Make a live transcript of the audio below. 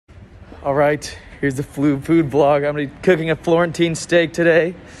All right, here's the food vlog. I'm gonna be cooking a Florentine steak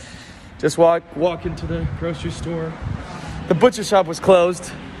today. Just walk into the grocery store. The butcher shop was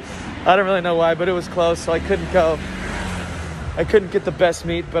closed. I don't really know why, but it was closed, so I couldn't go. I couldn't get the best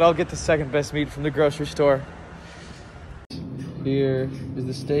meat, but I'll get the second best meat from the grocery store. Here is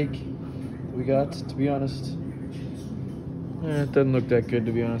the steak we got, to be honest. It doesn't look that good,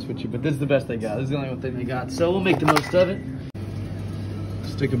 to be honest with you, but this is the best they got. This is the only one thing they got, so we'll make the most of it.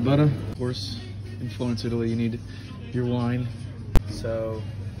 Stick of butter. Of course, in Florence, Italy, you need your wine. So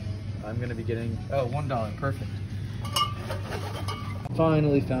I'm gonna be getting, oh, $1, perfect.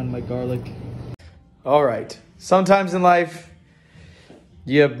 Finally found my garlic. All right, sometimes in life,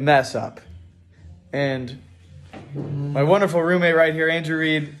 you mess up. And my wonderful roommate right here, Andrew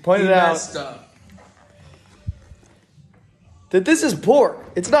Reed, pointed out that this is pork.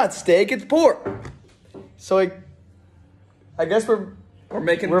 It's not steak, it's pork. So I guess we're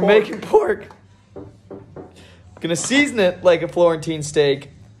making pork. Gonna season it like a Florentine steak.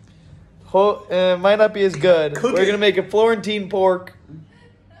 Might not be as good. We're gonna make a Florentine pork.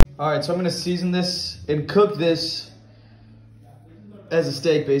 All right, so I'm gonna season this and cook this as a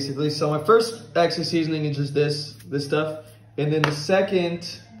steak, basically. So my first actually seasoning is just this stuff. And then the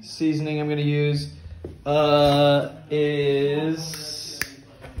second seasoning I'm gonna use is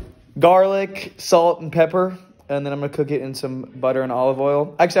garlic, salt, and pepper. And then I'm gonna cook it in some butter and olive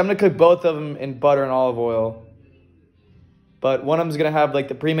oil. Actually, I'm gonna cook both of them in butter and olive oil. But one of them's gonna have like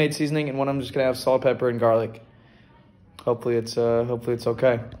the pre-made seasoning, and one of them just gonna have salt, pepper, and garlic. Hopefully it's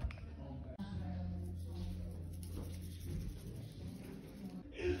okay.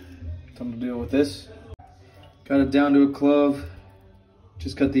 Time to deal with this. Got it down to a clove.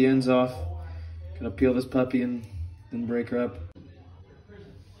 Just cut the ends off. Gonna peel this puppy and then break her up.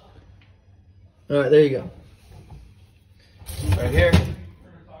 All right, there you go. Right here.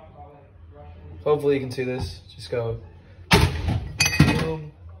 Hopefully you can see this. Just go.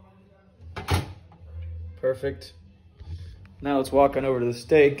 Boom. Perfect. Now let's walk on over to the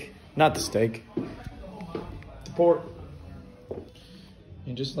steak. Not the steak. The pork.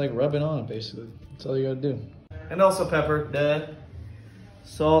 And just like rub it on, basically. That's all you gotta do. And also pepper. Duh.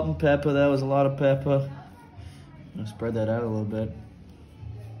 Salt and pepper. That was a lot of pepper. I'm gonna spread that out a little bit.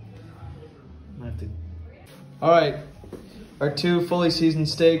 I have to. All right. Our two fully seasoned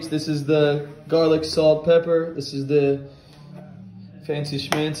steaks. This is the garlic, salt, pepper. This is the fancy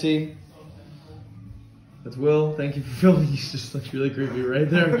schmancy. That's Will. Thank you for filming. You just look really creepy right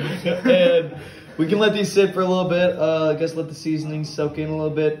there. And we can let these sit for a little bit. I guess let the seasoning soak in a little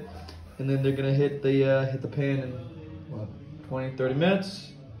bit, and then they're gonna hit the pan in what, 20, 30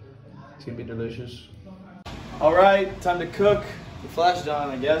 minutes. It's gonna be delicious. All right, time to cook. The flash is on,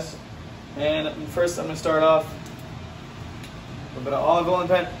 I guess. And first, I'm gonna start off with a bit of olive oil in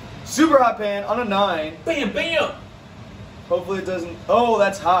the pan. Super hot pan on a 9. Bam, bam. Hopefully it doesn't. Oh,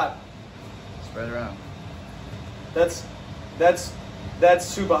 that's hot. Spread it around. That's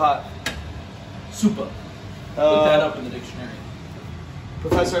super hot. Super. Look that up in the dictionary.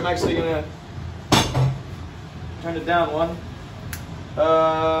 Professor, I'm actually gonna turn it down one.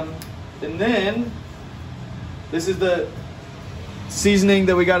 And then this is the seasoning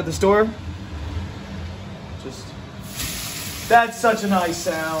that we got at the store. That's such a nice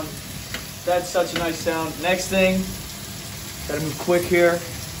sound. That's such a nice sound. Next thing, gotta move quick here.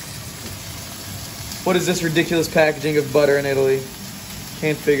 What is this ridiculous packaging of butter in Italy?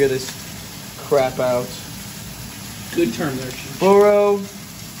 Can't figure this crap out. Good term there, Cheech. Burro.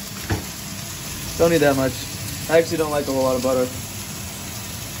 Don't need that much. I actually don't like a whole lot of butter.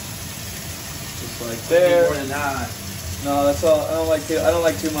 Just like there. More than that. No, that's all. I don't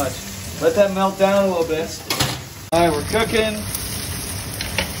like too much. Let that melt down a little bit. All right, we're cooking.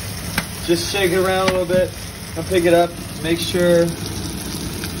 Just shake it around a little bit and pick it up. Make sure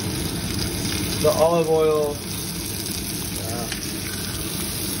the olive oil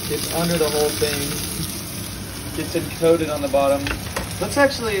gets under the whole thing. Gets it coated on the bottom. Let's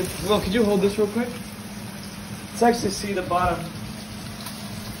actually, Will, could you hold this real quick? Let's actually see the bottom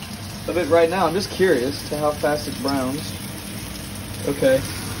of it right now. I'm just curious to how fast it browns. Okay.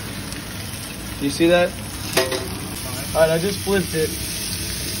 Do you see that? All right, I just flipped it.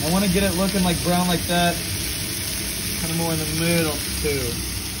 I want to get it looking like brown like that. Kind of more in the middle too.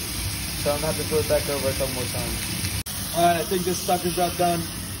 So I'm gonna have to flip it back over a couple more times. All right, I think this sucker's about done.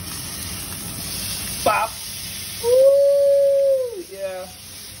 Bop. Woo! Yeah.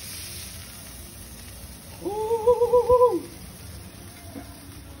 Woo!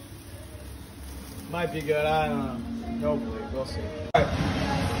 Might be good. I don't know. Hopefully, we'll see. All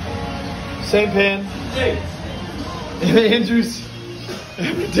right. Same pan. Hey. Andrew's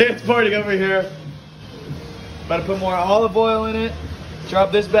Dance party over here. About to put more olive oil in it.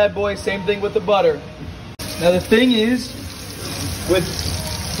 Drop this bad boy. Same thing with the butter. Now the thing is, with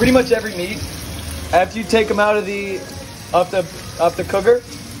pretty much every meat, after you take them out of the cooker,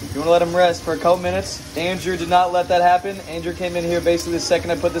 you want to let them rest for a couple minutes. Andrew did not let that happen. Andrew came in here basically the second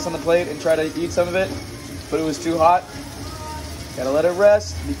I put this on the plate and tried to eat some of it, but it was too hot. Gotta let it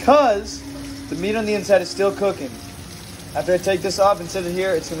rest because the meat on the inside is still cooking. After I take this off and set it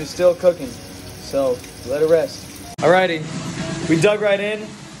here, it's gonna be still cooking. So let it rest. Alrighty, we dug right in.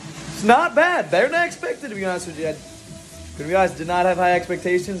 It's not bad. Better than I expected, to be honest with you. To be honest, did not have high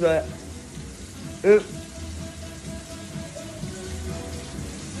expectations, but it's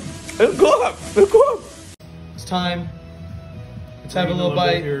good. It's good. It's time. Let's have a little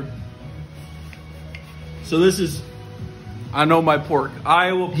bite here. So this is, I know my pork.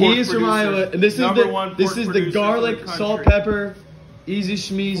 Iowa pork. He is from Iowa. And this is This is the garlic, salt, pepper, easy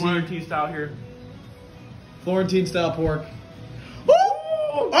schmeezy. Florentine style here. Florentine style pork.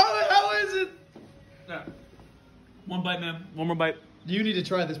 Oh, how is it? Yeah. One bite, man. One more bite. You need to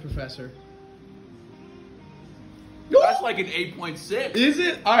try this, Professor. That's like an 8.6. Is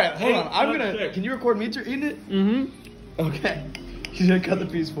it? All right, hold on. I'm gonna. Can you record me eating it? Mm-hmm. Okay. You're gonna cut the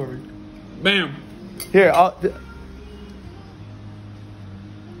piece for me. Bam. Here,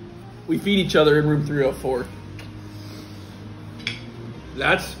 We feed each other in room 304.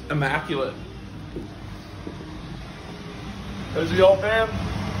 That's immaculate. There's the old fam.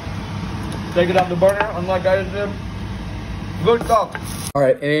 Take it off the burner, unlike I just did. Good stuff. All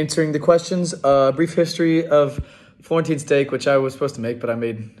right, in answering the questions, brief history of Florentine steak, which I was supposed to make, but I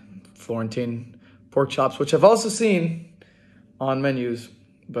made Florentine pork chops, which I've also seen on menus,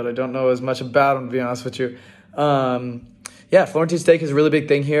 but I don't know as much about them, to be honest with you. Yeah, Florentine steak is a really big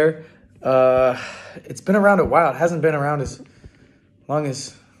thing here. It's been around a while. It hasn't been around as long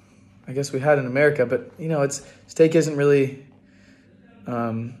as I guess we had in America, but you know, steak isn't really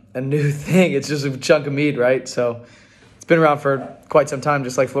a new thing. It's just a chunk of meat, right? So it's been around for quite some time,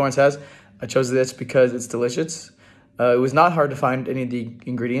 just like Florence has. I chose this because it's delicious. It was not hard to find any of the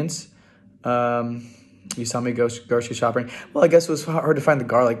ingredients. You saw me go grocery shopping. Well, I guess it was hard to find the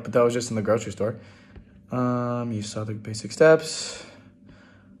garlic, but that was just in the grocery store. You saw the basic steps.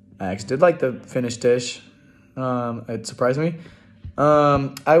 I actually did like the finished dish. It surprised me.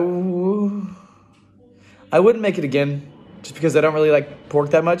 I wouldn't make it again just because I don't really like pork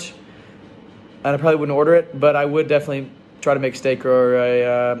that much. And I probably wouldn't order it, but I would definitely try to make steak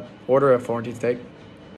or order a Florentine steak.